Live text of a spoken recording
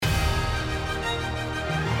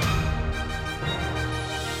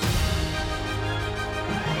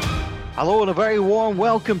Hello and a very warm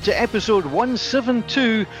welcome to episode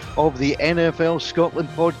 172 of the NFL Scotland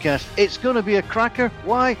podcast. It's going to be a cracker.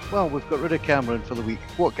 Why? Well, we've got rid of Cameron for the week.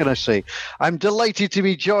 What can I say? I'm delighted to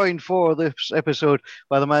be joined for this episode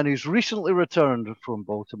by the man who's recently returned from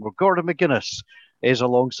Baltimore. Gordon McGuinness is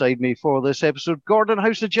alongside me for this episode. Gordon,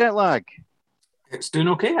 how's the jet lag? It's doing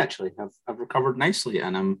okay, actually. I've recovered nicely,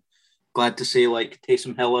 and I'm glad to say,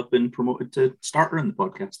 Taysom Hill have been promoted to starter in the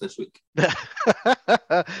podcast this week.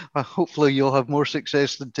 Hopefully you'll have more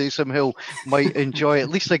success than Taysom Hill might enjoy. At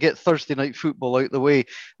least I get Thursday night football out the way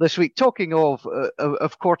this week. Talking of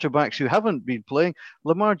quarterbacks who haven't been playing,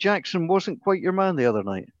 Lamar Jackson wasn't quite your man the other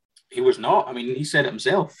night. He was not. I mean, he said it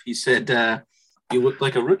himself. He said he looked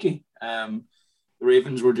like a rookie. The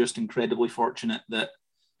Ravens were just incredibly fortunate that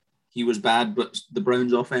he was bad, but the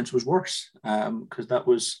Browns' offense was worse, because that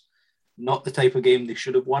was not the type of game they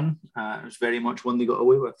should have won. It was very much one they got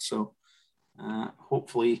away with. So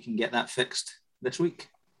hopefully you can get that fixed this week.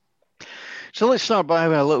 So let's start by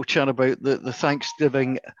having a little chat about the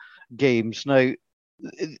Thanksgiving games. Now,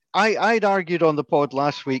 I'd argued on the pod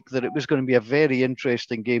last week that it was going to be a very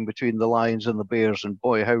interesting game between the Lions and the Bears, and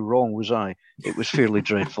boy, how wrong was I. It was fairly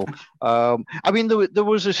dreadful. I mean, there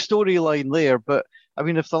was a storyline there, but I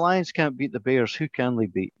mean, if the Lions can't beat the Bears, who can they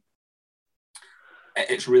beat?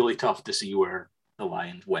 It's really tough to see where the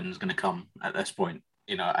Lions win is going to come at this point.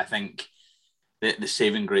 You know, I think the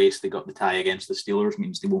saving grace they got the tie against the Steelers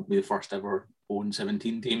means they won't be the first ever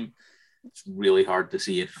 0-17 team. It's really hard to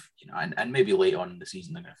see if, and maybe late on in the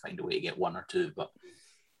season they're going to find a way to get one or two, but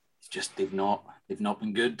it's just they've not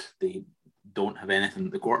been good. They don't have anything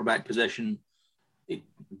at the quarterback position. They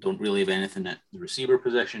don't really have anything at the receiver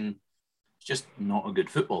position. It's just not a good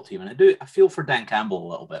football team. And I feel for Dan Campbell a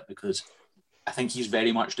little bit, because I think he's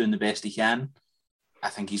very much doing the best he can. I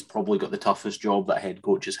think he's probably got the toughest job that a head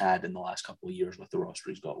coach has had in the last couple of years with the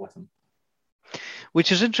roster he's got with him.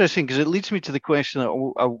 Which is interesting, because it leads me to the question that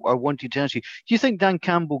I wanted to ask you. Do you think Dan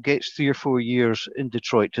Campbell gets 3 or 4 years in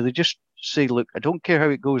Detroit? Do they just say, look, I don't care how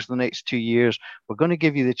it goes the next 2 years. We're going to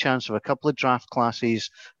give you the chance of a couple of draft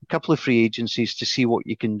classes, a couple of free agencies to see what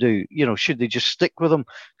you can do. Should they just stick with him?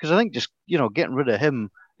 Because I think just, getting rid of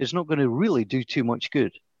him is not going to really do too much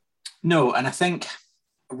good. No, and I think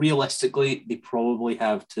realistically, he probably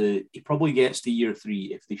gets to year 3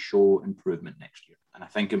 if they show improvement next year. And I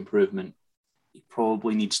think improvement, he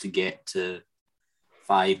probably needs to get to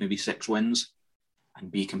 5, maybe 6 wins and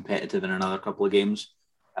be competitive in another couple of games.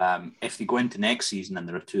 If they go into next season and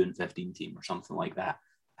they're a 2-15 team or something like that,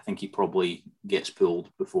 I think he probably gets pulled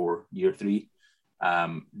before year 3,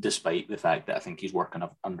 despite the fact that I think he's working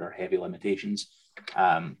under heavy limitations.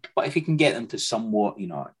 But if he can get them to somewhat,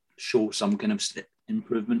 show some kind of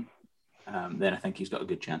improvement, then I think he's got a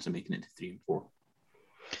good chance of making it to 3 and 4.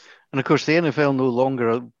 And of course, the NFL no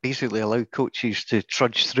longer basically allow coaches to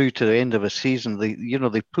trudge through to the end of a season.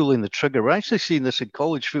 They pull in the trigger. We're actually seeing this in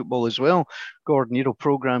college football as well, Gordon.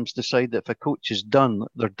 Programs decide that if a coach is done,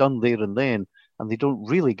 they're done there and then, and they don't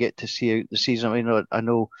really get to see out the season. I mean, I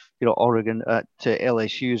know Oregon at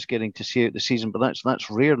LSU is getting to see out the season, but that's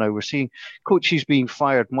rare now. We're seeing coaches being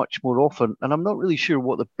fired much more often, and I'm not really sure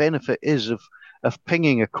what the benefit is of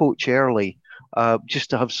pinging a coach early, just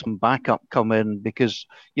to have some backup come in, because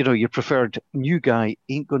your preferred new guy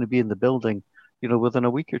ain't going to be in the building, within a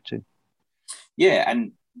week or two. Yeah,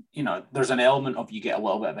 and there's an element of you get a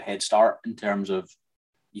little bit of a head start in terms of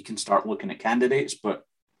you can start looking at candidates, but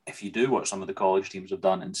if you do what some of the college teams have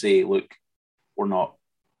done and say, look, we're not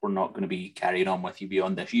going to be carrying on with you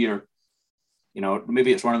beyond this year,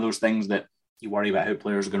 maybe it's one of those things that you worry about how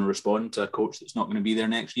players are going to respond to a coach that's not going to be there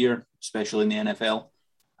next year, especially in the NFL.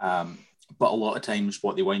 But a lot of times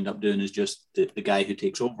what they wind up doing is just the guy who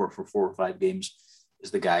takes over for 4 or 5 games is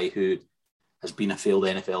the guy who has been a failed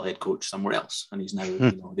NFL head coach somewhere else, and he's now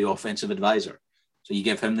the offensive advisor. So you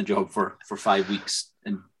give him the job for 5 weeks,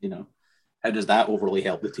 and how does that overly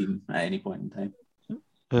help the team at any point in time?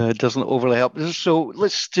 It doesn't overly help. So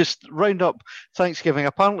let's just round up Thanksgiving.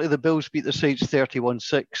 Apparently the Bills beat the Saints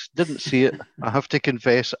 31-6. Didn't see it, I have to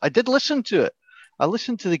confess. I did listen to it. I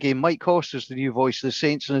listened to the game. Mike Hoss is the new voice of the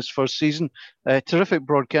Saints in his first season. Terrific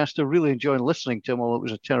broadcaster. Really enjoying listening to him, although it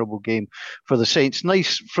was a terrible game for the Saints.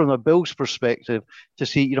 Nice from a Bills perspective to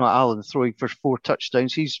see, Allen throwing for 4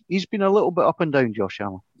 touchdowns. He's been a little bit up and down, Josh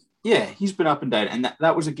Allen. Yeah, he's been up and down. And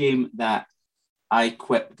that was a game that I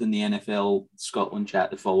quipped in the NFL Scotland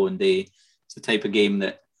chat the following day. It's the type of game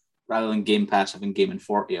that, rather than Game Pass having Game in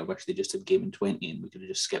 40, I wish they just had Game in 20 and we could have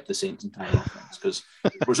just skipped the Saints' entire offense, because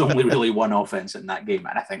there was only really one offense in that game.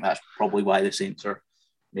 And I think that's probably why the Saints are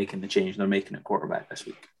making the change they're making at quarterback this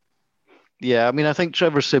week. Yeah, I mean, I think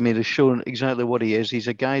Trevor Simeon has shown exactly what he is. He's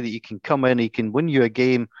a guy that you can come in, he can win you a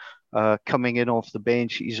game coming in off the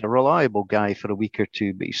bench. He's a reliable guy for a week or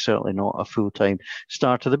two, but he's certainly not a full-time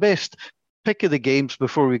starter. The best pick of the games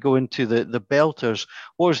before we go into the belters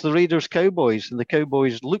was the Raiders Cowboys, and the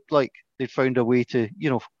Cowboys looked like they'd found a way to,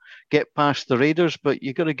 get past the Raiders, but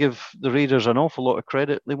you got to give the Raiders an awful lot of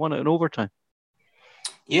credit. They won it in overtime.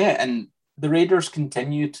 Yeah, and the Raiders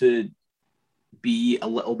continue to be a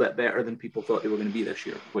little bit better than people thought they were going to be this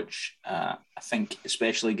year, which I think,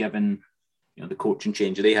 especially given the coaching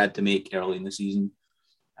change they had to make early in the season,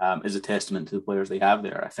 is a testament to the players they have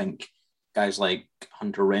there. I think guys like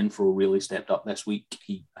Hunter Renfrow really stepped up this week.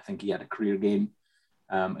 I think he had a career game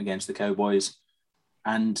against the Cowboys,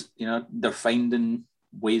 and they're finding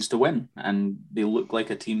ways to win, and they look like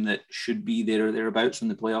a team that should be there or thereabouts when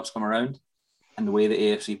the playoffs come around. And the way the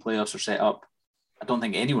AFC playoffs are set up, I don't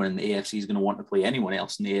think anyone in the AFC is going to want to play anyone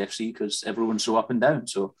else in the AFC because everyone's so up and down.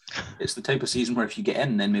 So it's the type of season where if you get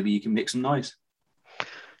in, then maybe you can make some noise.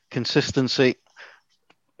 Consistency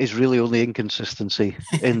is really only inconsistency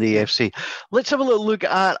in the AFC. Let's have a little look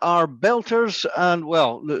at our belters. And,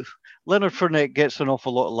 well, look, Leonard Fournette gets an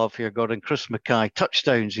awful lot of love here, Gordon. Chris Mackay,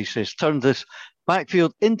 touchdowns, he says, turned this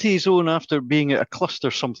backfield into his own after being at a cluster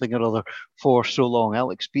something or other for so long.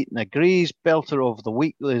 Alex Beaton agrees. Belter of the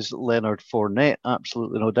week is Leonard Fournette,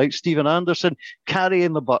 absolutely no doubt. Stephen Anderson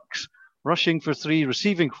carrying the Bucks, rushing for 3,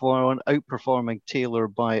 receiving for 1, outperforming Taylor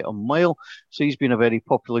by a mile. So he's been a very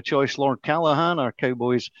popular choice. Lauren Callahan, our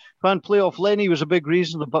Cowboys fan, playoff Lenny was a big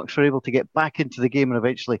reason the Bucks were able to get back into the game and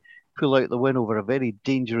eventually pull out the win over a very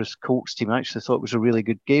dangerous Colts team. I actually thought it was a really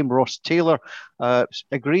good game. Ross Taylor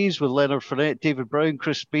agrees with Leonard Fournette, David Brown,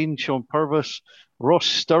 Chris Bean, Sean Purvis, Ross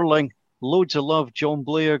Sterling, loads of love, John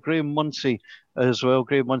Blair, Graham Muncie as well.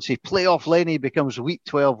 Graham Muncie, playoff Lenny becomes week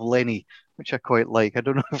 12 Lenny, which I quite like. I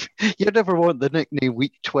don't know if you never want the nickname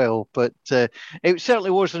week 12, but it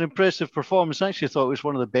certainly was an impressive performance. I actually thought it was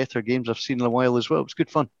one of the better games I've seen in a while as well. It was good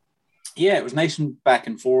fun. Yeah, it was nice and back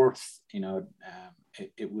and forth.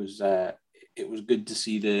 It was good to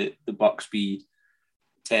see the Bucks be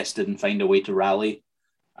tested and find a way to rally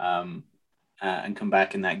and come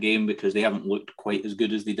back in that game, because they haven't looked quite as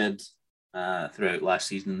good as they did throughout last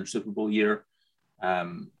season in the Super Bowl year.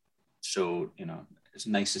 So it's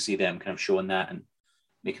nice to see them kind of showing that and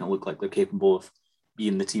making it look like they're capable of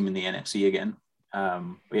being the team in the NFC again.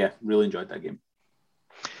 But yeah, really enjoyed that game.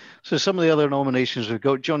 So some of the other nominations we've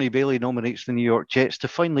got, Johnny Bailey nominates the New York Jets to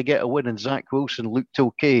finally get a win, and Zach Wilson looked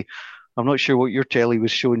okay. I'm not sure what your telly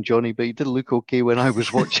was showing, Johnny, but he did look okay when I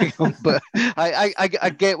was watching him. But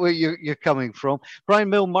I get where you're coming from.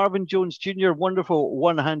 Brian Mill, Marvin Jones Jr., wonderful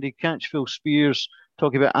one-handed catch. Phil Spears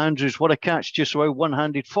talking about Andrews. What a catch, just wow,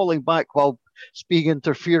 one-handed, falling back while being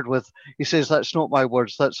interfered with. He says, that's not my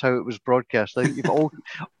words. That's how it was broadcast. I think you've all...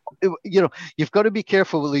 you've got to be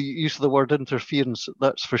careful with the use of the word interference,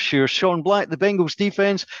 that's for sure. Sean Black, the Bengals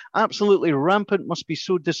defense, absolutely rampant. Must be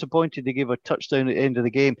so disappointed they gave a touchdown at the end of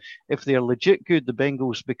the game. If they're legit good, the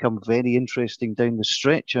Bengals become very interesting down the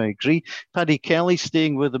stretch. I agree. Paddy Kelly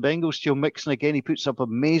staying with the Bengals. Joe Mixon again, he puts up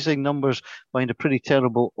amazing numbers behind a pretty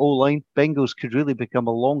terrible O-line. Bengals could really become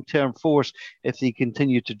a long-term force if they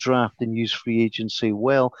continue to draft and use free agency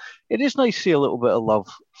well. It is nice to see a little bit of love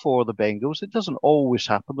for the Bengals. It doesn't always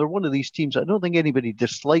happen. They're one of these teams I don't think anybody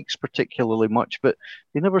dislikes particularly much, but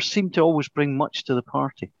they never seem to always bring much to the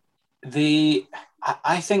party.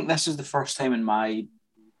 I think this is the first time in my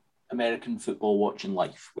American football watching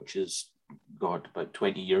life, which is, God, about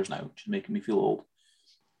 20 years now, which is making me feel old,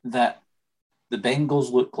 that the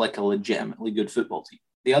Bengals look like a legitimately good football team.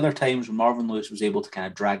 The other times when Marvin Lewis was able to kind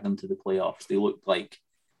of drag them to the playoffs, they looked like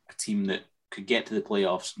a team that could get to the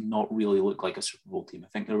playoffs, not really look like a Super Bowl team. I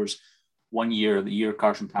think there was one year, the year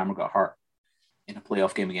Carson Palmer got hurt in a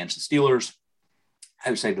playoff game against the Steelers.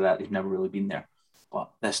 Outside of that, they've never really been there.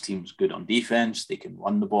 But this team's good on defense. They can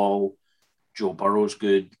run the ball. Joe Burrow's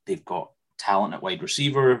good. They've got talent at wide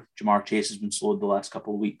receiver. Jamar Chase has been slowed the last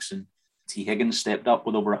couple of weeks, and T. Higgins stepped up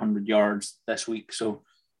with over 100 yards this week. So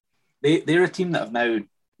they're a team that have now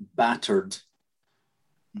battered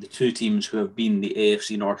the two teams who have been the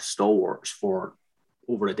AFC North stalwarts for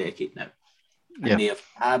over a decade now. And they have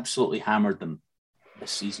absolutely hammered them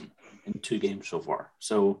this season in 2 games so far.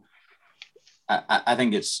 So I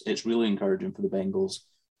think it's really encouraging for the Bengals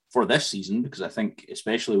for this season, because I think,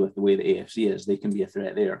 especially with the way the AFC is, they can be a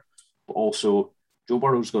threat there. But also, Joe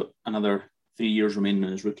Burrow's got another 3 years remaining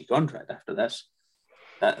in his rookie contract after this.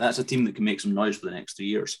 That's a team that can make some noise for the next 3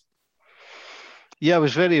 years. Yeah, I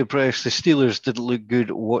was very impressed. The Steelers didn't look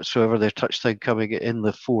good whatsoever. Their touchdown coming in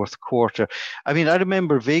the fourth quarter. I mean, I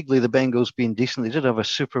remember vaguely the Bengals being decent. They did have a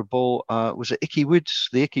Super Bowl. Was it Ickey Woods?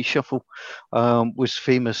 The Ickey Shuffle was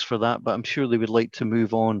famous for that, but I'm sure they would like to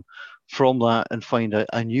move on from that and find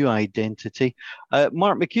a new identity.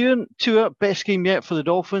 Mark McEwen, 2-up, best game yet for the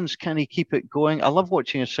Dolphins. Can he keep it going? I love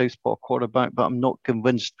watching a southpaw quarterback, but I'm not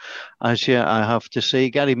convinced as yet, I have to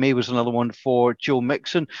say. Gary May was another one for Joe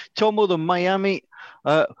Mixon. Tomo, the Miami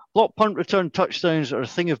block punt return touchdowns are a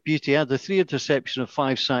thing of beauty. Had the 3 interception of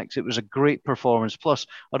 5 sacks. It was a great performance. Plus,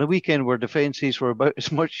 on a weekend where defenses were about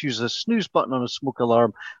as much used as a snooze button on a smoke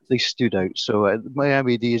alarm, they stood out. So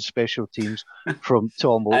Miami Dade special teams from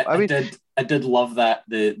Tomo. I did love that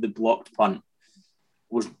the blocked punt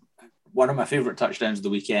was one of my favorite touchdowns of the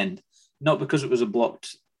weekend. Not because it was a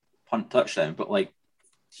blocked punt touchdown, but like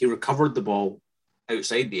he recovered the ball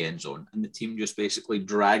outside the end zone, and the team just basically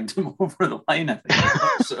dragged him over the line. I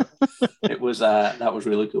think so. It was that was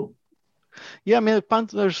really cool. Yeah, I mean the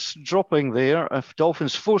Panthers dropping there. If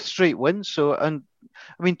Dolphins' 4th straight win. So, and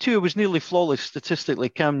I mean, Tua was nearly flawless statistically.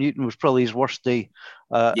 Cam Newton was probably his worst day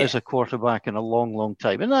as a quarterback in a long, long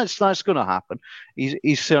time, and that's going to happen.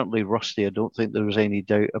 He's certainly rusty. I don't think there was any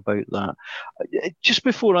doubt about that. Just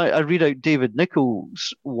before I read out David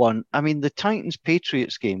Nichols' one, I mean the Titans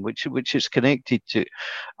Patriots game, which it's connected to.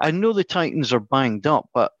 I know the Titans are banged up,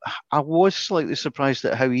 but I was slightly surprised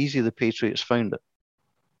at how easy the Patriots found it.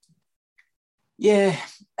 Yeah,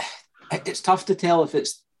 it's tough to tell if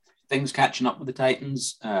it's things catching up with the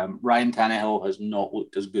Titans. Ryan Tannehill has not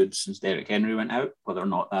looked as good since Derrick Henry went out, whether or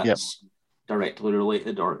not that's directly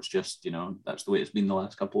related or it's just, that's the way it's been the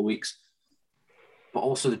last couple of weeks. But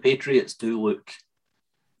also the Patriots do look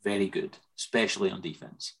very good, especially on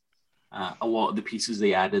defense. A lot of the pieces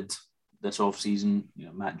they added this offseason,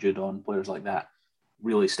 Matt Judon, players like that,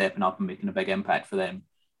 really stepping up and making a big impact for them.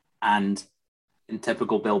 And in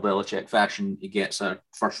typical Bill Belichick fashion, he gets a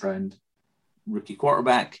first-round rookie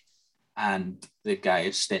quarterback, and the guy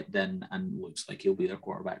has stepped in and looks like he'll be their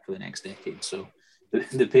quarterback for the next decade. So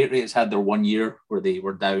the Patriots had their 1 year where they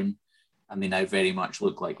were down, and they now very much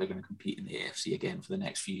look like they're going to compete in the AFC again for the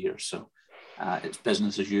next few years. So it's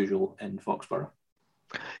business as usual in Foxborough.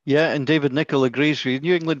 Yeah, and David Nichol agrees with you.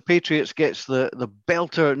 New England Patriots gets the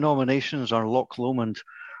Belter nominations, our Loch Lomond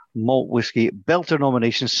malt whiskey Belter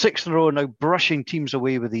nominations, 6th in a row, now brushing teams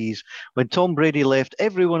away with ease. When Tom Brady left,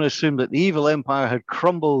 everyone assumed that the evil empire had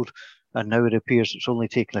crumbled, and now it appears it's only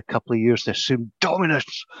taken a couple of years to assume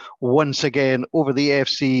dominance once again over the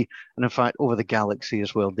AFC and, in fact, over the galaxy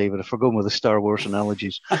as well, David. If we're going with the Star Wars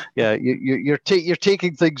analogies, yeah, you're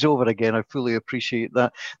taking things over again. I fully appreciate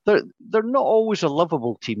that. They're not always a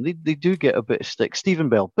lovable team. They do get a bit of stick. Stephen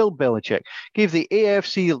Bill Belichick gave the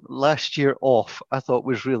AFC last year off. I thought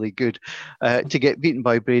was really good to get beaten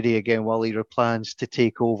by Brady again while he plans to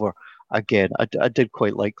take over. Again, I did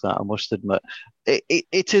quite like that, I must admit.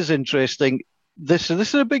 It is interesting. This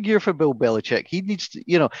is a big year for Bill Belichick. He needs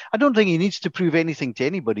to, I don't think he needs to prove anything to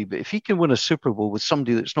anybody, but if he can win a Super Bowl with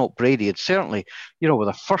somebody that's not Brady, it's certainly, with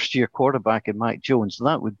a first-year quarterback in Mac Jones,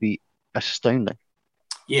 that would be astounding.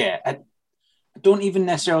 Yeah, I don't even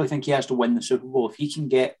necessarily think he has to win the Super Bowl. If he can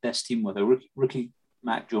get this team with a rookie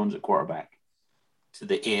Mac Jones at quarterback to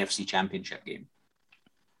the AFC Championship game,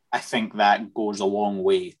 I think that goes a long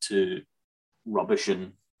way to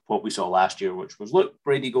rubbishing what we saw last year, which was, look,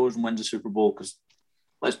 Brady goes and wins a Super Bowl, because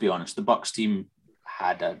let's be honest, the Bucs team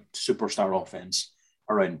had a superstar offense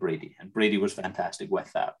around Brady, and Brady was fantastic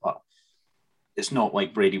with that. But it's not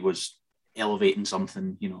like Brady was elevating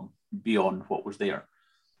something, beyond what was there,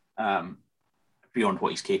 beyond what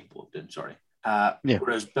he's capable of doing, sorry.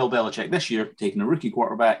 Whereas Bill Belichick this year, taking a rookie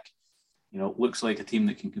quarterback, looks like a team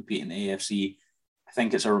that can compete in the AFC. I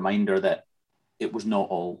think it's a reminder that it was not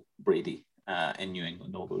all Brady in New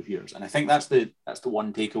England all those years. And I think that's the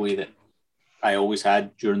one takeaway that I always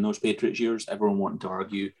had during those Patriots years. Everyone wanting to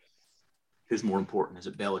argue who's more important. Is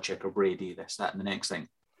it Belichick or Brady, this, that, and the next thing?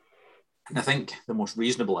 And I think the most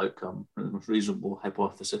reasonable outcome, or the most reasonable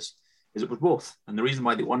hypothesis, is it was both. And the reason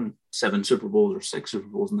why they won 7 Super Bowls or 6 Super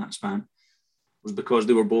Bowls in that span was because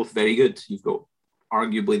they were both very good. You've got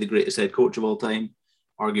arguably the greatest head coach of all time,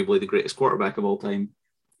 arguably the greatest quarterback of all time.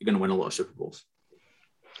 You're going to win a lot of Super Bowls.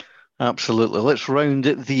 Absolutely. Let's round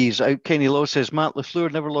these out. Kenny Law says, Matt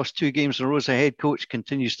LaFleur never lost 2 games in a row as a head coach,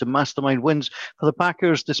 continues to mastermind wins for the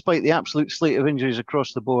Packers despite the absolute slate of injuries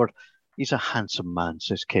across the board. He's a handsome man,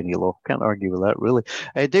 says Kenny Law. Can't argue with that, really.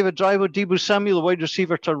 David Driver, Deebo Samuel, the wide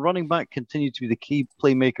receiver turned running back, continued to be the key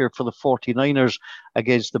playmaker for the 49ers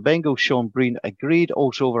against the Bengals. Sean Breen agreed.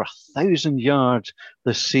 Also over 1,000 yards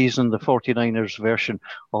this season, the 49ers version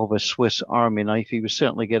of a Swiss Army knife. He was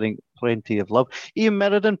certainly getting plenty of love. Ian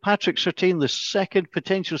Meriden, Patrick Surtain, the second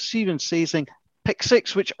potential season-saving pick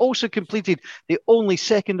six, which also completed the only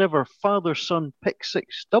second ever father-son pick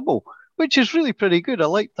six double, which is really pretty good. I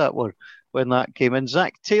liked that one when that came in.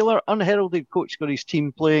 Zach Taylor, unheralded coach, got his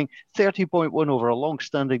team playing 30.1 over a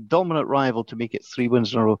long-standing dominant rival to make it 3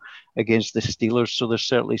 wins in a row against the Steelers. So there's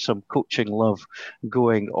certainly some coaching love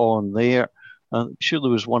going on there. I'm sure there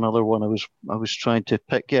was one other one I was trying to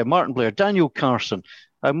pick. Yeah, Martin Blair, Daniel Carson.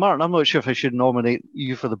 Martin, I'm not sure if I should nominate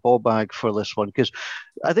you for the ball bag for this one, because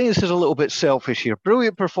I think this is a little bit selfish here.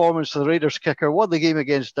 Brilliant performance for the Raiders kicker, won the game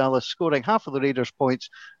against Dallas, scoring half of the Raiders'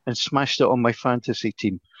 points and smashed it on my fantasy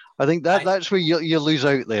team. I think that's where you lose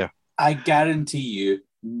out there. I guarantee you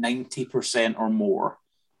 90% or more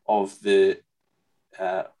of the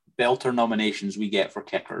Belter nominations we get for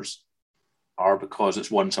kickers are because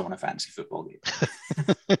it's won someone a fantasy football game.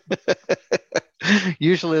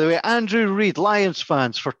 Usually the way. Andrew Reid, Lions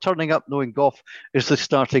fans, for turning up knowing Goff is the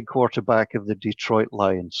starting quarterback of the Detroit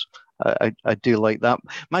Lions. I do like that.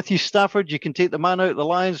 Matthew Stafford, you can take the man out of the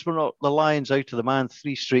Lions, but not the Lions out of the man.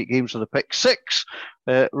 3 straight games of the pick six.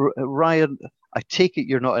 Ryan, I take it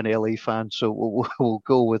you're not an LA fan, so we'll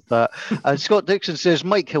go with that. And Scott Dixon says,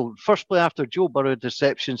 Mike Hill, first play after Joe Burrow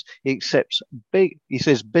deceptions, he accepts Big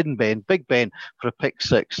Ben for a pick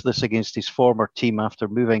six, this against his former team after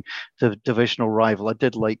moving to the divisional rival. I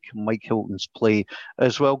did like Mike Hilton's play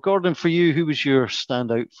as well. Gordon, for you, who was your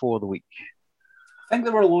standout for the week? I think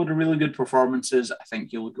there were a load of really good performances. I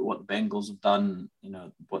think you look at what the Bengals have done,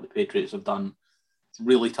 what the Patriots have done. It's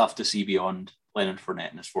really tough to see beyond Leonard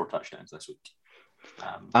Fournette and his 4 touchdowns this week.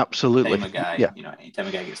 Absolutely. Anytime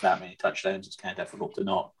a guy gets that many touchdowns, it's kind of difficult to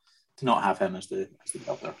not have him as the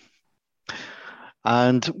belter.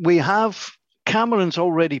 And we have Cameron's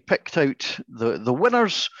already picked out the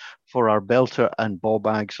winners for our belter and ball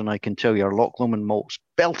bags, and I can tell you our Loch Lomond Malts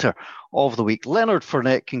belter of the week, Leonard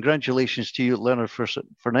Fournette. Congratulations to you, Leonard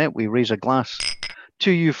Fournette. We raise a glass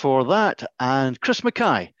to you for that. And Chris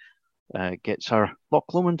Mackay gets our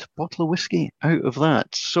Loch Lomond bottle of whiskey out of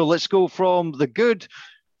that. So let's go from the good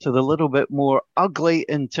to the little bit more ugly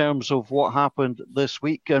in terms of what happened this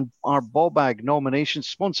week. And our ball bag nomination,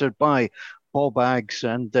 sponsored by Ball Bags,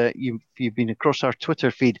 and you've been across our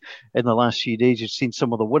Twitter feed in the last few days, you've seen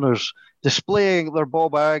some of the winners displaying their ball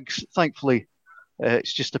bags. Thankfully,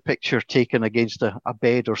 it's just a picture taken against a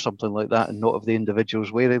bed or something like that, and not of the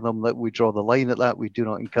individuals wearing them. That we draw the line at that. We do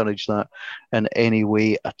not encourage that in any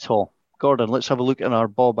way at all. Gordon, let's have a look at our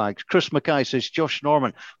ball bags. Chris Mackay says Josh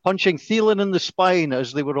Norman punching Thielen in the spine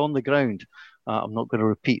as they were on the ground. I'm not going to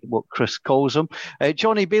repeat what Chris calls him.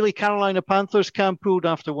 Johnny Bailey, Carolina Panthers, Cam pulled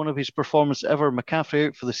after one of his performances ever. McCaffrey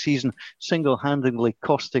out for the season, single-handedly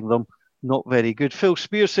costing them. Not very good. Phil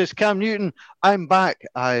Spears says, Cam Newton, I'm back.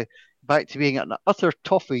 Back to being an utter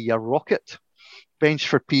toffee, you rocket. Bench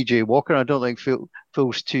for PJ Walker. I don't think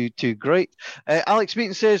Phil's too great. Alex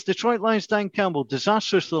Meaton says, Detroit Lions, Dan Campbell,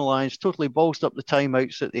 disastrous for the Lions, totally ballsed up the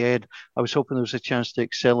timeouts at the end. I was hoping there was a chance to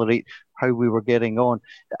accelerate how we were getting on.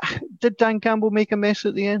 Did Dan Campbell make a mess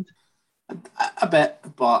at the end? A bit,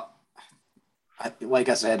 but like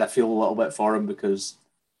I said, I feel a little bit for him because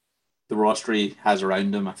the roster he has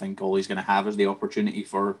around him, I think all he's going to have is the opportunity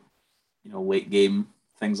for, late game,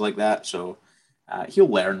 things like that. So he'll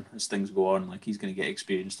learn as things go on. Like, he's going to get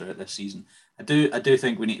experience throughout this season. I do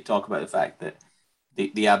think we need to talk about the fact that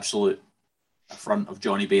the absolute affront of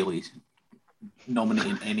Johnny Bailey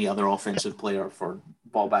nominating any other offensive player for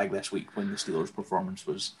ball bag this week when the Steelers' performance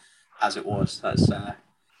was as it was. That's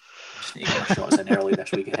just taking my shots in early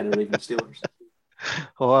this week ahead of Ravens Steelers.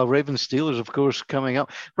 Oh, Ravens Steelers, of course, coming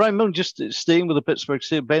up. Brian Milne, just staying with the Pittsburgh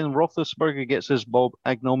Steelers. Ben Roethlisberger gets his ball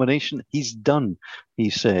bag nomination. He's done,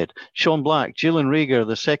 he said. Sean Black, Jalen Reagor,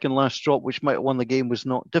 the second last drop, which might have won the game, was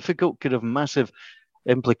not difficult, could have massive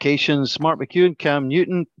implications. Mark McEwen, Cam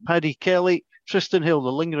Newton, Paddy Kelly, Tristan Hill,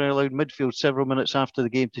 the lingering allowed midfield several minutes after the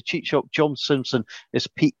game to cheat shop John Simpson is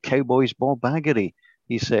peak Cowboys ball baggery,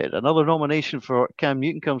 he said. Another nomination for Cam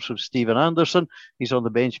Newton comes from Stephen Anderson. He's on the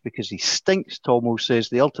bench because he stinks, Tomo says.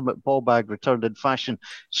 The ultimate ball bag returned in fashion,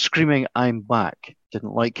 screaming, I'm back.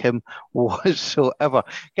 Didn't like him whatsoever.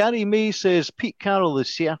 Gary May says, Pete Carroll, the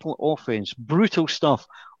Seattle offense, brutal stuff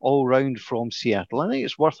all round from Seattle. I think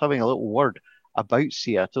it's worth having a little word about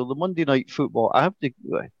Seattle. The Monday Night Football, I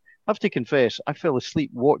have to confess, I fell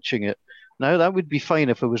asleep watching it Now, that would be fine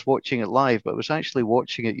if I was watching it live, but I was actually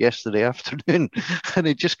watching it yesterday afternoon, and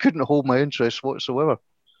it just couldn't hold my interest whatsoever.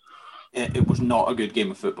 It was not a good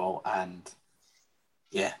game of football, and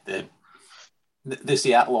yeah, the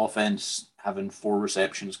Seattle offense having 4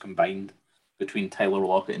 receptions combined between Tyler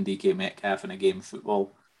Lockett and DK Metcalf in a game of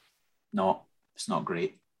football, it's not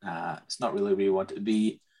great. It's not really where you want it to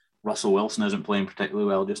be. Russell Wilson isn't playing particularly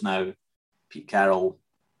well just now. Pete Carroll,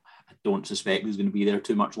 I don't suspect he's going to be there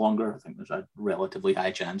too much longer. I think there's a relatively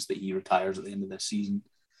high chance that he retires at the end of this season.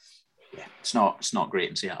 Yeah, it's not great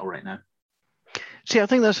in Seattle right now. See, I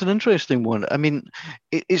think that's an interesting one. I mean,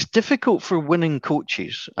 it's difficult for winning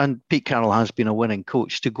coaches, and Pete Carroll has been a winning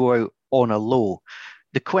coach, to go out on a low.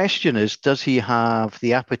 The question is, does he have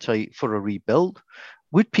the appetite for a rebuild?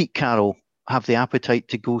 Would Pete Carroll have the appetite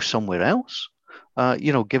to go somewhere else?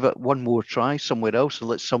 Give it one more try somewhere else and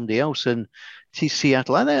let somebody else in to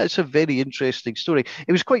Seattle. I think it's a very interesting story.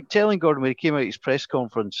 It was quite telling, Gordon, when he came out at his press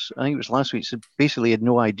conference, I think it was last week, said basically he had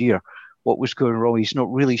no idea what was going wrong. He's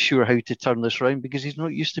not really sure how to turn this around because he's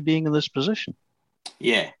not used to being in this position.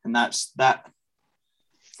 Yeah, and that's that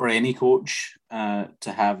for any coach to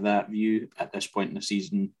have that view at this point in the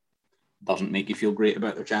season doesn't make you feel great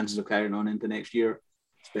about their chances of carrying on into next year,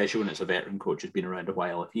 especially when it's a veteran coach who's been around a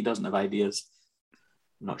while. If he doesn't have ideas,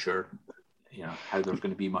 I'm not sure, how there's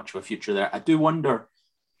going to be much of a future there. I do wonder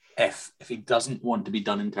if he doesn't want to be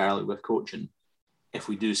done entirely with coaching, if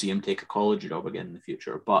we do see him take a college job again in the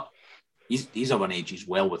future. But he's of an age he's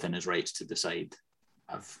well within his rights to decide.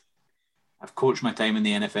 I've coached my time in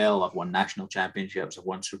the NFL. I've won national championships. I've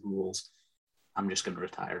won Super Bowls. I'm just going to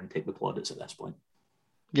retire and take the plaudits at this point.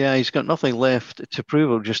 Yeah, he's got nothing left to prove.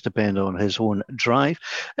 It'll just depend on his own drive.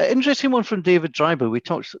 Interesting one from David Dryber. We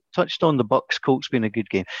touched on the Bucks Colts being a good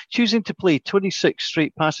game. Choosing to play 26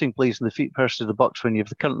 straight passing plays in the feet first of the Bucks when you have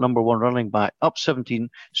the current number 1 running back up 17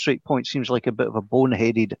 straight points seems like a bit of a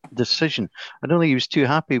boneheaded decision. I don't think he was too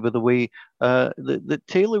happy with the way that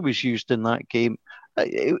Taylor was used in that game.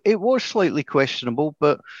 It was slightly questionable,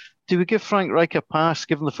 but do we give Frank Reich a pass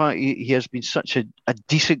given the fact he has been such a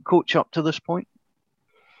decent coach up to this point?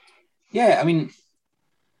 Yeah, I mean,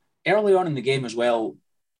 early on in the game as well,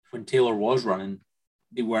 when Taylor was running,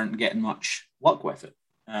 they weren't getting much luck with it.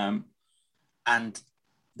 And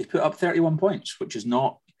they put up 31 points, which is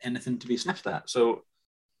not anything to be sniffed at. So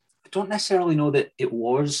I don't necessarily know that it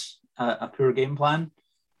was a poor game plan.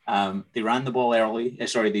 They ran the ball early. They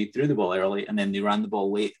threw the ball early, and then they ran the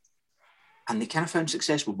ball late. And they kind of found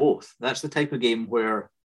success with both. That's the type of game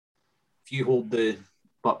where if you hold the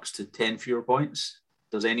Bucks to 10 fewer points,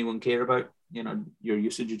 does anyone care about, your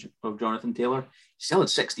usage of Jonathan Taylor? He still had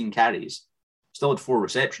 16 carries, still had 4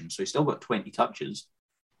 receptions, so he still got 20 touches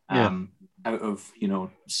out of,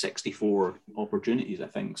 64 opportunities, I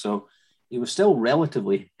think. So he was still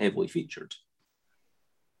relatively heavily featured.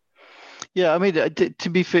 Yeah, I mean, to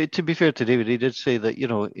be fair to David, he did say that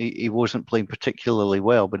he wasn't playing particularly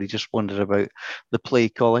well, but he just wondered about the play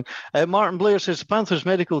calling. Martin Blair says the Panthers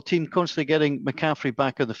medical team constantly getting McCaffrey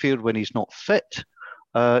back on the field when he's not fit.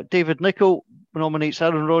 David Nicol nominates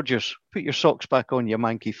Aaron Rodgers. Put your socks back on, you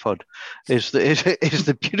manky fud. Is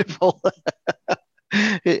the beautiful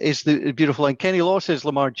It's the beautiful line. Kenny Law says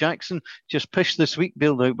Lamar Jackson just pushed this week,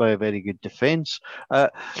 bailed out by a very good defence.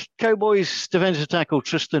 Cowboys defensive tackle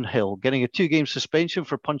Tristan Hill getting a 2-game suspension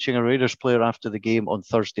for punching a Raiders player after the game on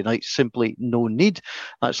Thursday night. Simply no need.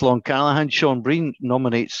 That's Long Callahan. Sean Breen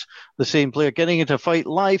nominates the same player. Getting into a fight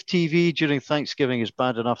live TV during Thanksgiving is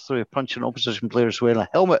bad enough. Through punching opposition players wearing a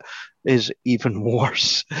helmet is even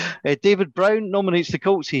worse. David Brown nominates the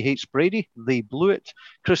Colts. He hates Brady. They blew it.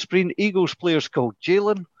 Chris Breen, Eagles players called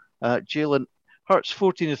Jalen. Jalen Hurts,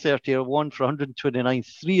 14 of 31 for 129,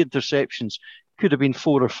 3 interceptions. Could have been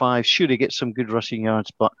 4 or 5. Sure, he gets some good rushing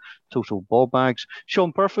yards, but total ball bags.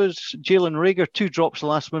 Sean Purford, Jalen Reagor, 2 drops the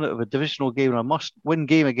last minute of a divisional game and a must-win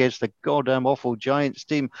game against the goddamn awful Giants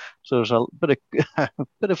team. So there's a bit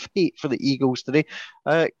of hate for the Eagles today.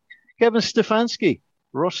 Kevin Stefanski.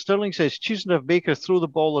 Ross Sterling says, choosing to have Baker throw the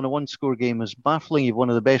ball in a 1-score game is baffling. You've one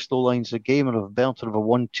of the best O-lines of the game and have belted of a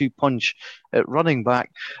 1-2 punch at running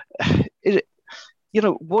back. Was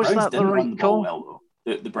Browns that the right call? Well,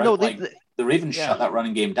 the Browns, the Ravens shut that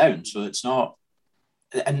running game down, so it's not.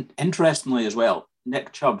 And interestingly as well,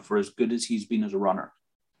 Nick Chubb, for as good as he's been as a runner,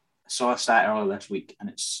 I saw a stat earlier this week, and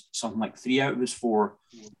it's something like 3 out of his 4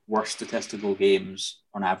 worst statistical games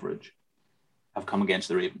on average have come against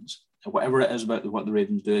the Ravens. Whatever it is about what the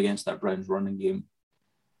Ravens do against that Browns running game,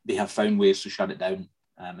 they have found ways to shut it down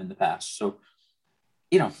in the past. So,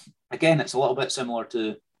 again, it's a little bit similar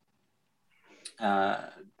to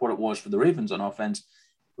what it was for the Ravens on offense.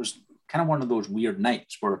 It was kind of one of those weird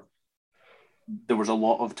nights where there was a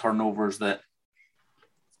lot of turnovers that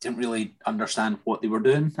didn't really understand what they were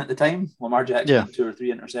doing at the time. Lamar Jackson had 2 or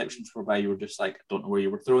 3 interceptions whereby you were just like, I don't know where you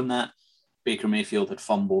were throwing that. Baker Mayfield had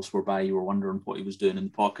fumbles whereby you were wondering what he was doing in the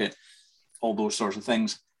pocket, all those sorts of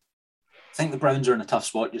things. I think the Browns are in a tough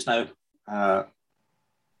spot just now,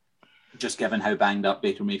 just given how banged up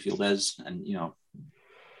Baker Mayfield is. And, you know,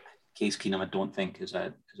 Case Keenum I don't think is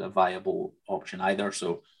a viable option either.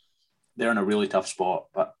 So they're in a really tough spot,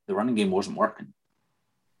 but the running game wasn't working.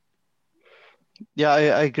 Yeah,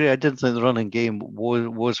 I agree. I didn't think the running game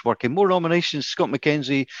was working. More nominations: Scott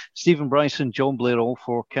McKenzie, Stephen Bryson, John Blair, all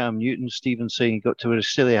for Cam Newton. Stephen saying he got to wear a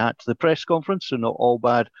silly hat to the press conference, so not all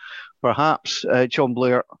bad, perhaps. John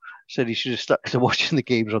Blair said he should have stuck to watching the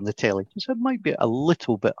games on the telly. He said it might be a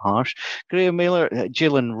little bit harsh. Graham Mailer,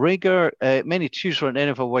 Jalen Rager, many choose for an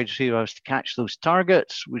NFL wide receiver has to catch those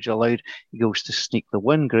targets, which allowed Eagles to sneak the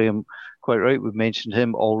win. Graham, quite right, we've mentioned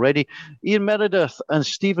him already. Ian Meredith and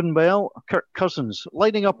Stephen Bell, Kirk Cousins,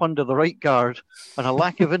 lining up under the right guard and a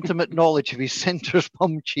lack of intimate knowledge of his centre's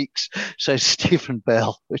bum cheeks, says Stephen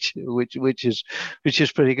Bell, which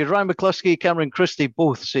is pretty good. Ryan McCluskey, Cameron Christie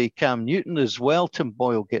both say Cam Newton as well. Tim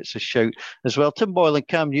Boyle gets a shout as well. Tim Boyle and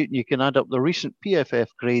Cam Newton, you can add up the recent PFF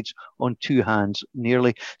grades on 2 hands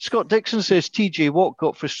nearly. Scott Dixon says TJ Watt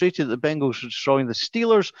got frustrated that the Bengals were destroying the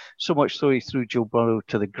Steelers, so much so he threw Joe Burrow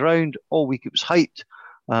to the ground. All week it was hyped.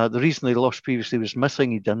 The reason they lost previously was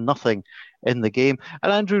missing. He'd done nothing in the game.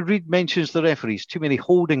 And Andrew Reid mentions the referees. Too many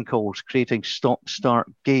holding calls creating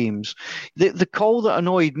stop-start games. The call that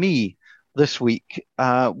annoyed me this week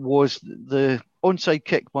was the onside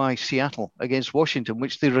kick by Seattle against Washington,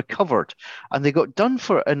 which they recovered. And they got done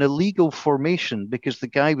for an illegal formation because the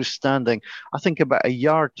guy was standing, I think, about a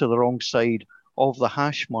yard to the wrong side of the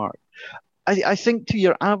hash mark. I think to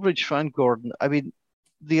your average fan, Gordon, I mean,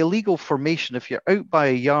 the illegal formation, if you're out by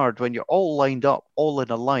a yard when you're all lined up, all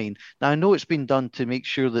in a line. Now, I know it's been done to make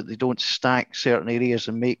sure that they don't stack certain areas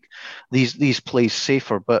and make these plays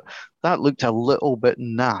safer, but that looked a little bit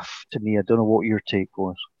naff to me. I don't know what your take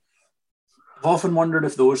was. I've often wondered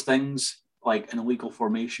if those things, like an illegal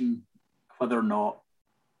formation, whether or not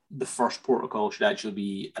the first protocol should actually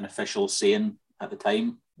be an official saying at the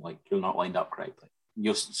time, like you're not lined up correctly.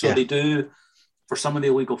 They do, for some of the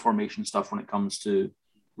illegal formation stuff when it comes to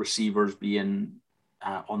receivers being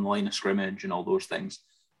on the line of scrimmage and all those things,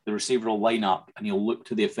 the receiver will line up and he'll look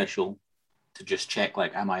to the official to just check,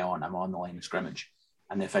 like, I'm on the line of scrimmage,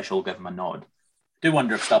 and the official will give him a nod. I do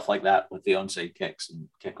wonder if stuff like that with the onside kicks and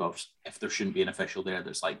kickoffs, if there shouldn't be an official there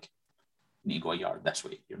that's like, you need to go a yard this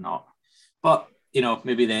way, you're not. But, you know,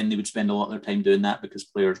 maybe then they would spend a lot of their time doing that because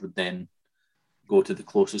players would then go to the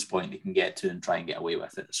closest point they can get to and try and get away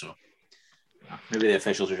with it. So maybe the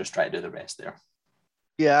officials are just trying to do the rest there.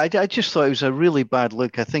 Yeah, I just thought it was a really bad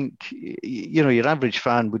look. I think, you know, your average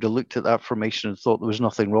fan would have looked at that formation and thought there was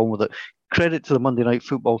nothing wrong with it. Credit to the Monday Night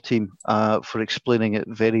Football team for explaining it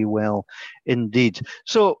very well indeed.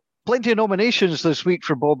 So, plenty of nominations this week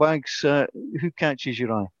for ball bags. Who catches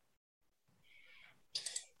your eye?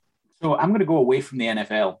 So, I'm going to go away from the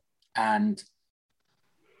NFL and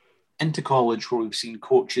into college, where we've seen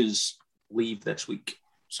coaches leave this week.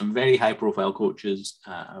 Some very high-profile coaches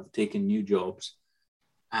have taken new jobs.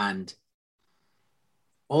 And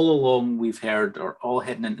all along we've heard, or all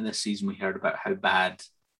heading into this season, we heard about how bad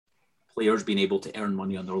players being able to earn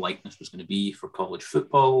money on their likeness was going to be for college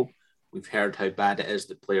football. We've heard how bad it is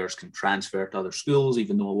that players can transfer to other schools,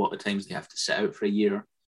 even though a lot of times they have to sit out for a year.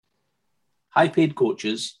 High-paid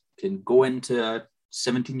coaches can go into a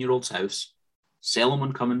 17-year-old's house, sell them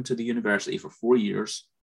on coming to the university for 4 years,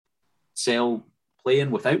 sell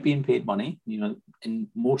playing without being paid money. You know, in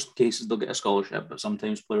most cases, they'll get a scholarship, but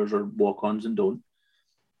sometimes players are walk-ons and don't.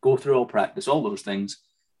 Go through all practice, all those things,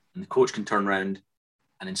 and the coach can turn around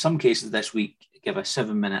and in some cases this week, give a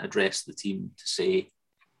 7-minute address to the team to say,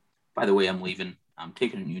 by the way, I'm leaving. I'm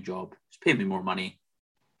taking a new job. It's paying me more money.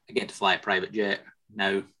 I get to fly a private jet.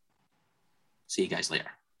 Now, see you guys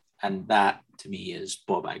later. And that, to me, is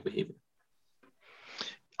ball bag behaviour.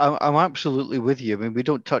 I'm absolutely with you. I mean, we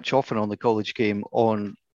don't touch often on the college game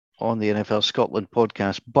on the NFL Scotland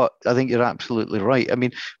podcast, but I think you're absolutely right. I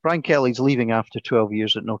mean, Brian Kelly's leaving after 12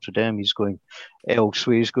 years at Notre Dame. He's going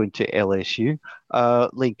elsewhere. He's going to LSU.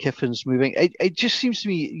 Lane Kiffin's moving. It just seems to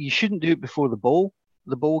me you shouldn't do it before the bowl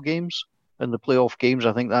games and the playoff games.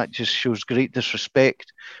 I think that just shows great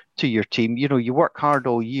disrespect to your team. You know, you work hard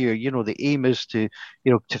all year. You know, the aim is to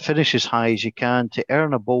finish as high as you can, to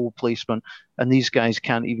earn a bowl placement, and these guys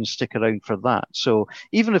can't even stick around for that. So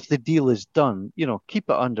even if the deal is done, you know, keep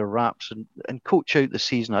it under wraps and coach out the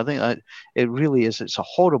season. I think that it really is. It's a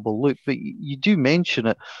horrible look, but you do mention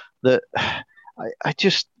it that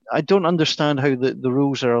I don't understand how the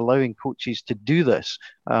rules are allowing coaches to do this.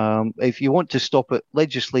 If you want to stop it,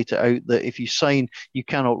 legislate it out that if you sign, you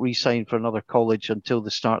cannot re-sign for another college until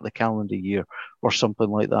the start of the calendar year or something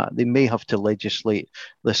like that. They may have to legislate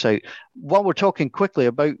this out. While we're talking quickly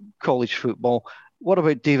about college football, what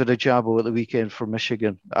about David Ojabo at the weekend for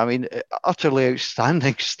Michigan? I mean, utterly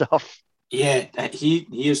outstanding stuff. Yeah,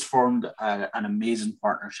 he has formed an amazing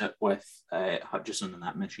partnership with Hutchison and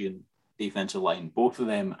that Michigan defensive line. Both of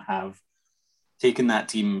them have taken that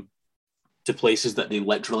team to places that they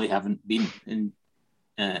literally haven't been in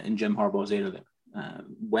Jim Harbaugh's era.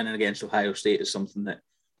 Winning against Ohio State is something that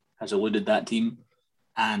has eluded that team,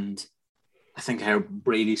 and I think how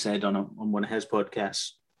Brady said on one of his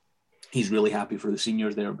podcasts, he's really happy for the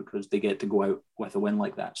seniors there because they get to go out with a win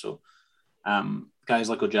like that. So guys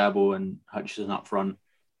like Ojabo and Hutchison up front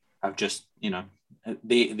have just,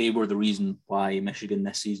 they were the reason why Michigan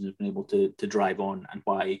this season has been able to drive on, and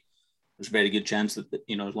why there's a very good chance that,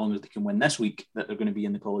 as long as they can win this week, that they're going to be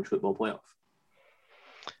in the college football playoff.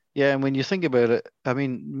 Yeah, and when you think about it, I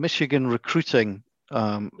mean, Michigan recruiting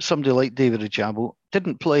somebody like David Ojabo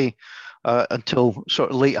didn't play until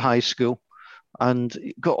sort of late high school,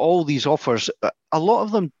 and got all these offers, a lot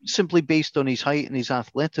of them simply based on his height and his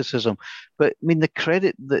athleticism. But I mean, the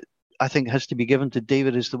credit that I think has to be given to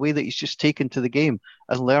David is the way that he's just taken to the game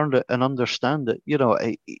and learned it and understand it.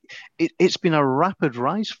 It's been a rapid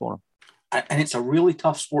rise for him. And it's a really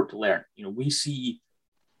tough sport to learn. We see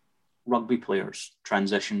rugby players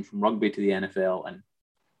transition from rugby to the NFL, and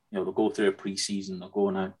they'll go through a pre-season, they'll go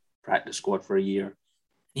on a practice squad for a year.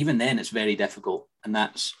 Even then, it's very difficult, and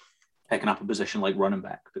that's picking up a position like running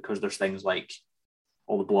back, because there's things like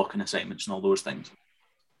all the blocking assignments and all those things.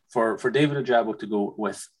 For David Ojabo to go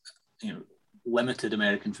with limited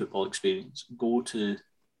American football experience, go to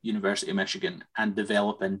University of Michigan and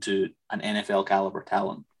develop into an NFL caliber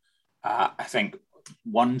talent, I think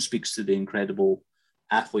one speaks to the incredible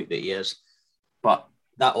athlete that he is, but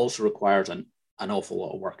that also requires an awful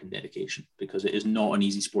lot of work and dedication, because it is not an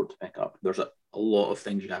easy sport to pick up. There's a lot of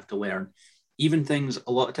things you have to learn. Even things,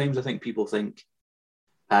 a lot of times I think people think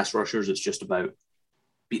pass rushers, it's just about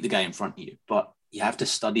beat the guy in front of you, but you have to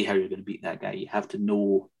study how you're going to beat that guy. You have to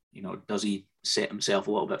know, does he set himself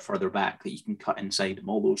a little bit further back that you can cut inside him,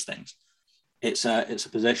 all those things. It's a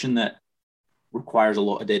position that requires a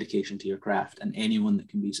lot of dedication to your craft, and anyone that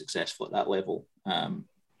can be successful at that level,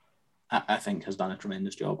 I think has done a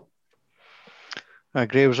tremendous job. I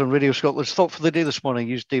agree. I was on Radio Scotland's Thought for the Day this morning.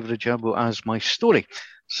 I used David Ojabo as my story.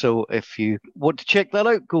 So if you want to check that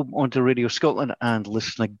out, go on to Radio Scotland and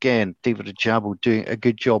listen again. David Ojabo doing a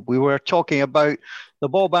good job. We were talking about the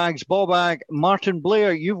ball bag. Martin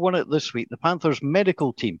Blair, you've won it this week. The Panthers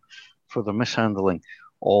medical team for the mishandling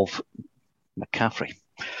of McCaffrey.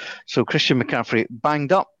 So Christian McCaffrey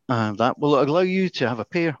banged up, and that will allow you to have a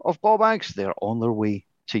pair of ball bags. They're on their way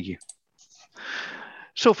to you.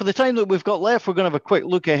 So for the time that we've got left, we're going to have a quick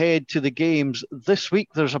look ahead to the games this week.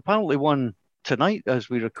 There's apparently one tonight as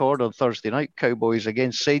we record on Thursday night, Cowboys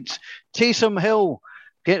against Saints. Taysom Hill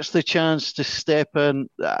gets the chance to step in.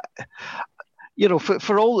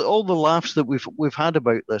 For all the laughs that we've had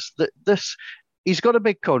about this, he's got a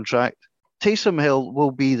big contract. Taysom Hill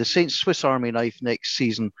will be the Saints' Swiss Army knife next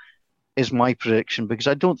season, is my prediction, because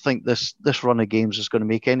I don't think this run of games is going to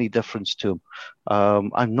make any difference to him.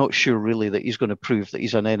 I'm not sure really that he's going to prove that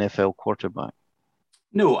he's an NFL quarterback.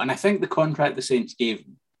 No, and I think the contract the Saints gave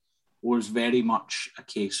him was very much a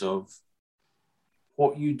case of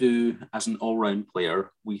what you do as an all-round player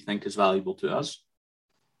we think is valuable to us.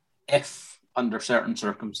 If under certain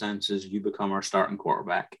circumstances you become our starting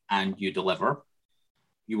quarterback and you deliver,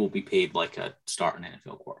 you will be paid like a starting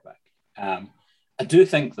NFL quarterback. I do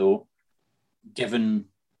think, though, given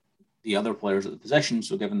the other players at the position,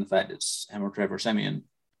 so given the fact it's him or Trevor Siemian,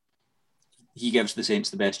 he gives the Saints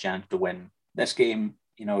the best chance to win this game.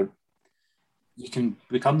 You can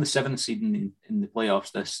become the 7th seed in the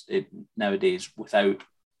playoffs nowadays without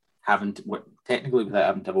having to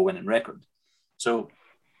have a winning record. So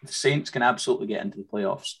the Saints can absolutely get into the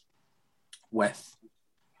playoffs with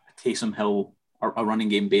a Taysom Hill, or a running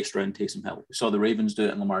game based around Taysom Hill. We saw the Ravens do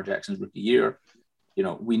it in Lamar Jackson's rookie year.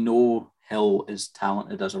 We know Hill is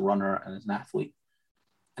talented as a runner and as an athlete,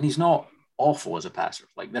 and he's not awful as a passer.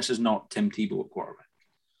 Like, this is not Tim Tebow at quarterback.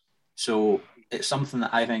 So it's something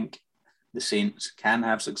that I think the Saints can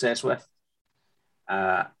have success with.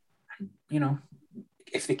 If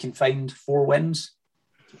they can find 4 wins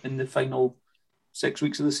in the final 5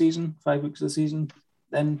 weeks of the season,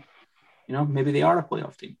 then, maybe they are a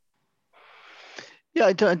playoff team. Yeah,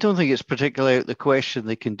 I don't think it's particularly out of the question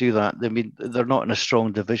they can do that. I mean, they're not in a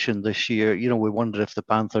strong division this year. We wonder if the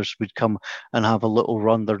Panthers would come and have a little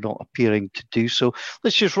run. They're not appearing to do so.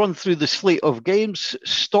 Let's just run through the slate of games.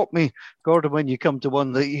 Stop me, Gordon, when you come to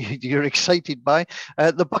one that you're excited by.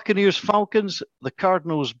 The Buccaneers, Falcons, the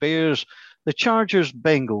Cardinals, Bears, the Chargers,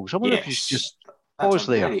 Bengals. I wonder if you should just Yes, that's a pause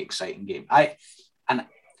there. very exciting game. And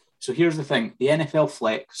so here's the thing: the NFL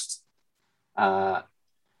flexed uh,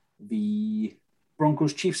 the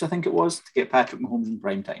Broncos Chiefs, I think it was, to get Patrick Mahomes in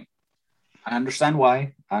prime time. I understand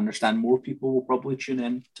why. I understand more people will probably tune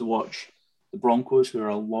in to watch the Broncos, who are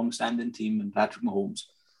a long-standing team, and Patrick Mahomes.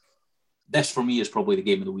 This for me is probably the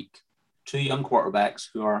game of the week. Two young quarterbacks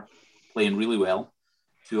who are playing really well,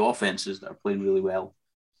 two offenses that are playing really well,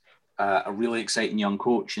 a really exciting young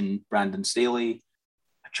coach in Brandon Staley,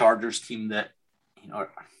 a Chargers team that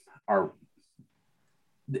are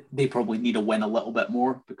they probably need to win a little bit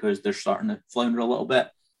more because they're starting to flounder a little bit.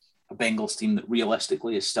 A Bengals team that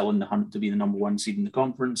realistically is still in the hunt to be the number one seed in the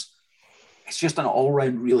conference. It's just an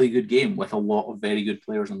all-round really good game with a lot of very good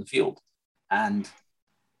players on the field. And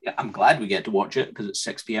yeah, I'm glad we get to watch it because it's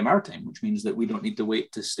 6 p.m. our time, which means that we don't need to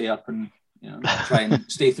wait to stay up and try and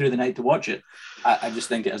stay through the night to watch it. I just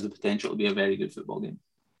think it has the potential to be a very good football game.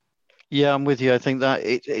 Yeah, I'm with you. I think that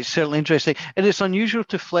it's certainly interesting. And it's unusual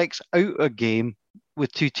to flex out a game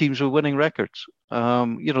with two teams with winning records.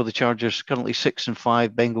 The Chargers currently 6-5,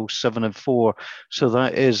 Bengals 7-4. So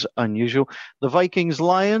that is unusual. The Vikings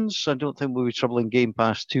Lions, I don't think we'll be troubling Game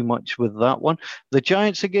Pass too much with that one. The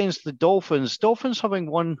Giants against the Dolphins. Dolphins having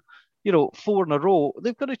won, 4 in a row.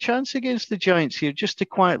 They've got a chance against the Giants here just to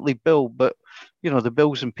quietly build, but the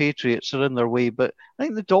Bills and Patriots are in their way. But I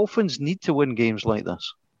think the Dolphins need to win games like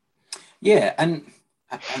this. Yeah, and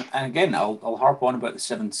again, I'll harp on about the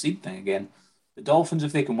seventh seed thing again. The Dolphins,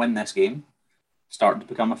 if they can win this game, starting to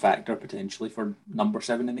become a factor potentially for number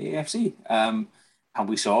 7 in the AFC. And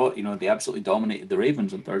we saw, they absolutely dominated the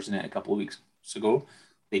Ravens on Thursday night a couple of weeks ago.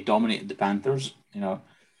 They dominated the Panthers.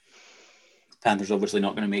 Panthers obviously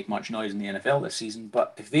not going to make much noise in the NFL this season,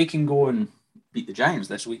 but if they can go and beat the Giants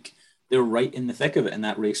this week, they're right in the thick of it in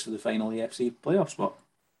that race for the final AFC playoff spot.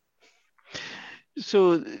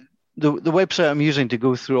 So the website I'm using to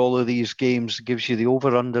go through all of these games gives you the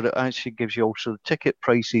over under. It actually gives you also the ticket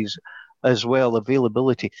prices as well,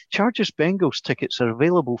 availability. Chargers Bengals tickets are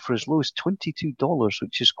available for as low as $22,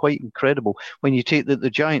 which is quite incredible. When you take the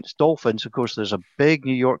Giants Dolphins, of course, there's a big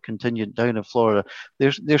New York contingent down in Florida.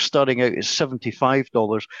 They're starting out at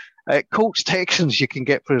 $75. Colts Texans you can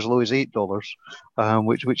get for as low as $8,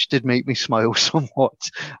 which did make me smile somewhat.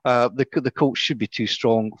 The Colts should be too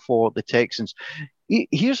strong for the Texans.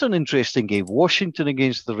 Here's an interesting game: Washington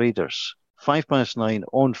against the Raiders. 9:05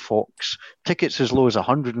 on Fox. Tickets as low as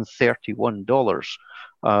 $131.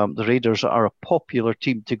 The Raiders are a popular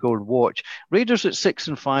team to go and watch. Raiders at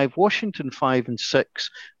 6-5, Washington 5-6.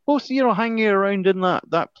 Both, hanging around in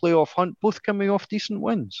that playoff hunt. Both coming off decent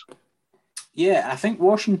wins. Yeah, I think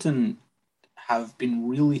Washington have been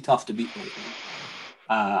really tough to beat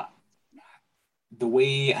lately. The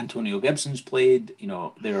way Antonio Gibson's played,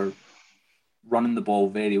 they're running the ball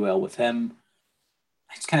very well with him.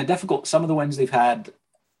 It's kind of difficult. Some of the wins they've had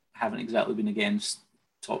haven't exactly been against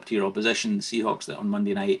top tier opposition. The Seahawks that on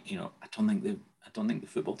Monday night, I don't think the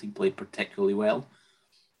football team played particularly well.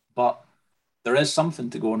 But there is something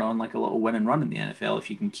to going on like a little win and run in the NFL. If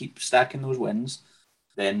you can keep stacking those wins,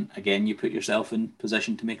 then again you put yourself in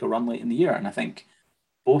position to make a run late in the year. And I think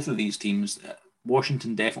both of these teams,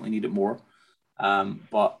 Washington definitely need it more.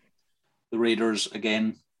 But the Raiders,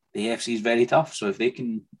 again, the AFC is very tough. So if they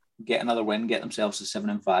can get another win, get themselves to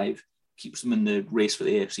 7-5, keeps them in the race for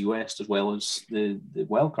the AFC West as well as the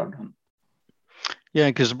wild card hunt. Yeah,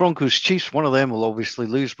 because the Broncos Chiefs, one of them will obviously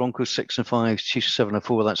lose. Broncos 6-5, Chiefs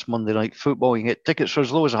 7-4. That's Monday Night Football. You can get tickets for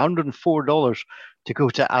as low as $104 to go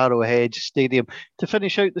to Arrowhead Stadium. To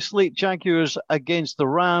finish out the slate, Jaguars against the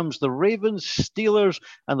Rams, the Ravens, Steelers,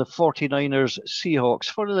 and the 49ers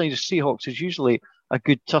Seahawks. 49ers Seahawks is usually a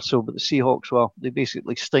good tussle, but the Seahawks, well, they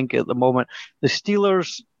basically stink at the moment. The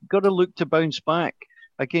Steelers got to look to bounce back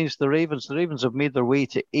against the Ravens. The Ravens have made their way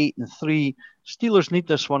to 8-3. Steelers need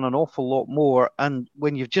this one an awful lot more. And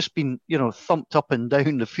when you've just been, thumped up and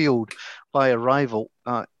down the field by a rival,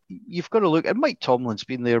 you've got to look. And Mike Tomlin's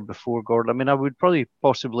been there before, Gordon. I mean, I would probably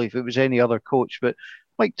possibly, if it was any other coach, but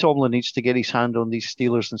Mike Tomlin needs to get his hand on these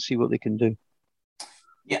Steelers and see what they can do.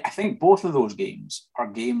 Yeah, I think both of those games are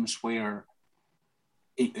games where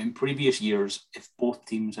in previous years, if both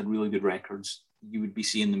teams had really good records, you would be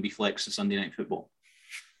seeing them be flexed to Sunday Night Football.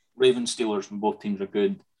 Ravens Steelers, when both teams are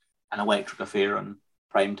good, an electric affair on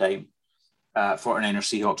prime time.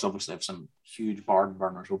 49ers Seahawks obviously have some huge barn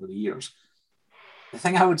burners over the years. The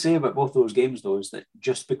thing I would say about both those games, though, is that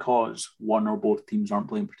just because one or both teams aren't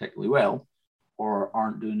playing particularly well or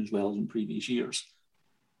aren't doing as well as in previous years,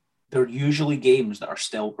 they're usually games that are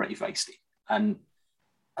still pretty feisty. And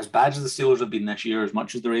as bad as the Steelers have been this year, as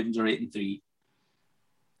much as the Ravens are 8-3,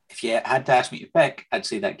 if you had to ask me to pick, I'd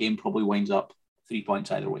say that game probably winds up 3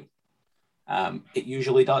 points either way. It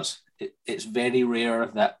usually does. It's very rare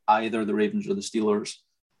that either the Ravens or the Steelers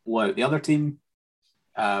blow out the other team.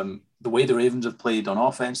 The way the Ravens have played on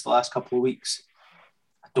offense the last couple of weeks,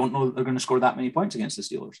 I don't know that they're going to score that many points against the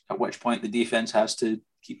Steelers, at which point the defense has to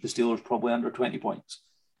keep the Steelers probably under 20 points.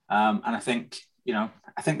 And I think the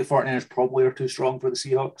 49ers probably are too strong for the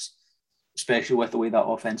Seahawks, especially with the way that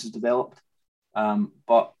offense is developed.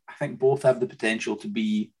 But I think both have the potential to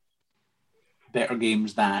be better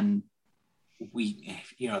games than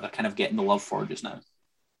they're kind of getting the love for just now.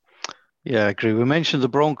 Yeah, I agree. We mentioned the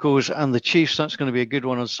Broncos and the Chiefs. That's going to be a good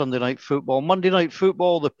one on Sunday Night Football. Monday Night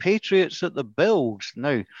Football, the Patriots at the Bills.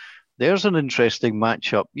 Now, there's an interesting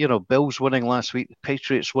matchup. Bills winning last week, the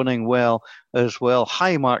Patriots winning well as well.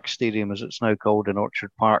 Highmark Stadium, as it's now called, in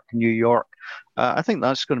Orchard Park, New York. I think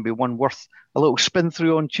that's going to be one worth a little spin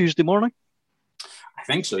through on Tuesday morning. I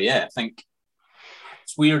think so, yeah. I think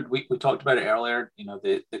it's weird. We talked about it earlier,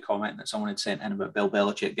 the comment that someone had sent in about Bill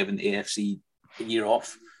Belichick giving the AFC a year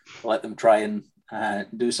off to let them try and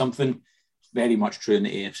do something. Very much true in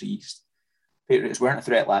the AFC East. Patriots weren't a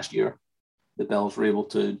threat last year. The Bills were able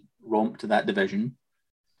to romp to that division,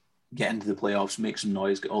 get into the playoffs, make some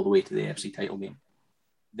noise, get all the way to the AFC title game.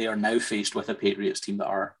 They are now faced with a Patriots team that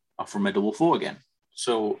are a formidable foe again.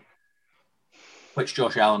 So, which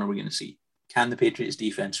Josh Allen are we going to see? Can the Patriots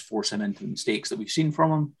defense force him into the mistakes that we've seen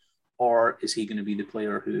from him? Or is he going to be the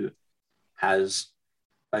player who has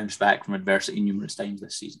bounced back from adversity numerous times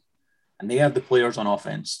this season? And they have the players on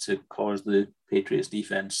offense to cause the Patriots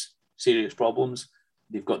defense serious problems.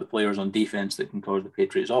 They've got the players on defense that can cause the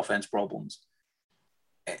Patriots offense problems.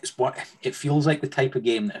 It feels like the type of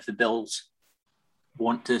game that if the Bills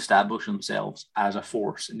want to establish themselves as a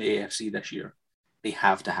force in the AFC this year, they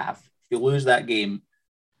have to have. If you lose that game,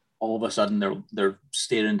 all of a sudden they're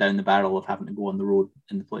staring down the barrel of having to go on the road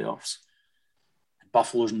in the playoffs.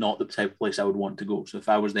 Buffalo's not the type of place I would want to go. So if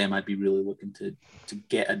I was them, I'd be really looking to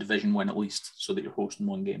get a division win at least so that you're hosting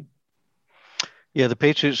one game. Yeah, the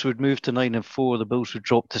Patriots would move to 9-4. The Bills would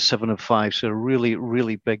drop to 7-5. So a really,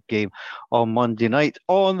 really big game on Monday night.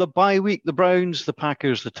 On the bye week, the Browns, the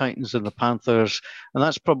Packers, the Titans, and the Panthers. And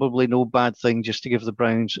that's probably no bad thing, just to give the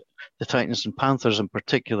Browns, the Titans, and Panthers in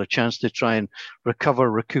particular a chance to try and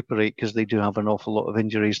recuperate, because they do have an awful lot of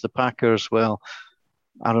injuries. The Packers, well,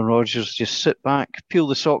 Aaron Rodgers, just sit back, peel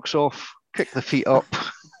the socks off, kick the feet up.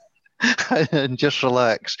 And just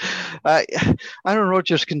relax. Aaron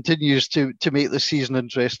Rodgers continues to make the season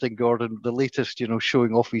interesting, Gordon. The latest,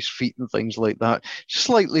 showing off his feet and things like that.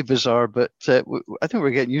 Slightly bizarre, but I think we're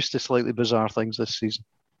getting used to slightly bizarre things this season.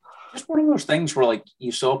 Just one of those things where, I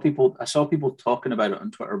saw people talking about it on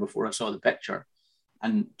Twitter before I saw the picture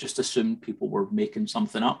and just assumed people were making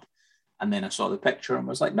something up. And then I saw the picture and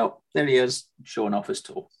was like, nope, there he is, showing off his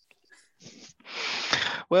toe.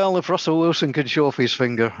 Well, if Russell Wilson can show off his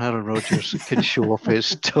finger, Aaron Rodgers can show off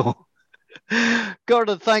his toe.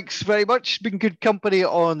 Gordon, thanks very much. It's been good company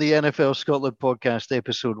on the NFL Scotland podcast,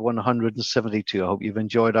 episode 172. I hope you've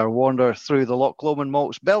enjoyed our wander through the Loch Lomond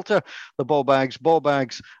Malts Belter, the ball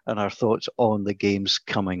bags, and our thoughts on the games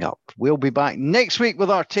coming up. We'll be back next week with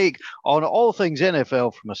our take on all things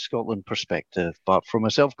NFL from a Scotland perspective. But for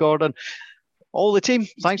myself, Gordon, all the team,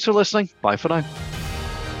 thanks for listening. Bye for now.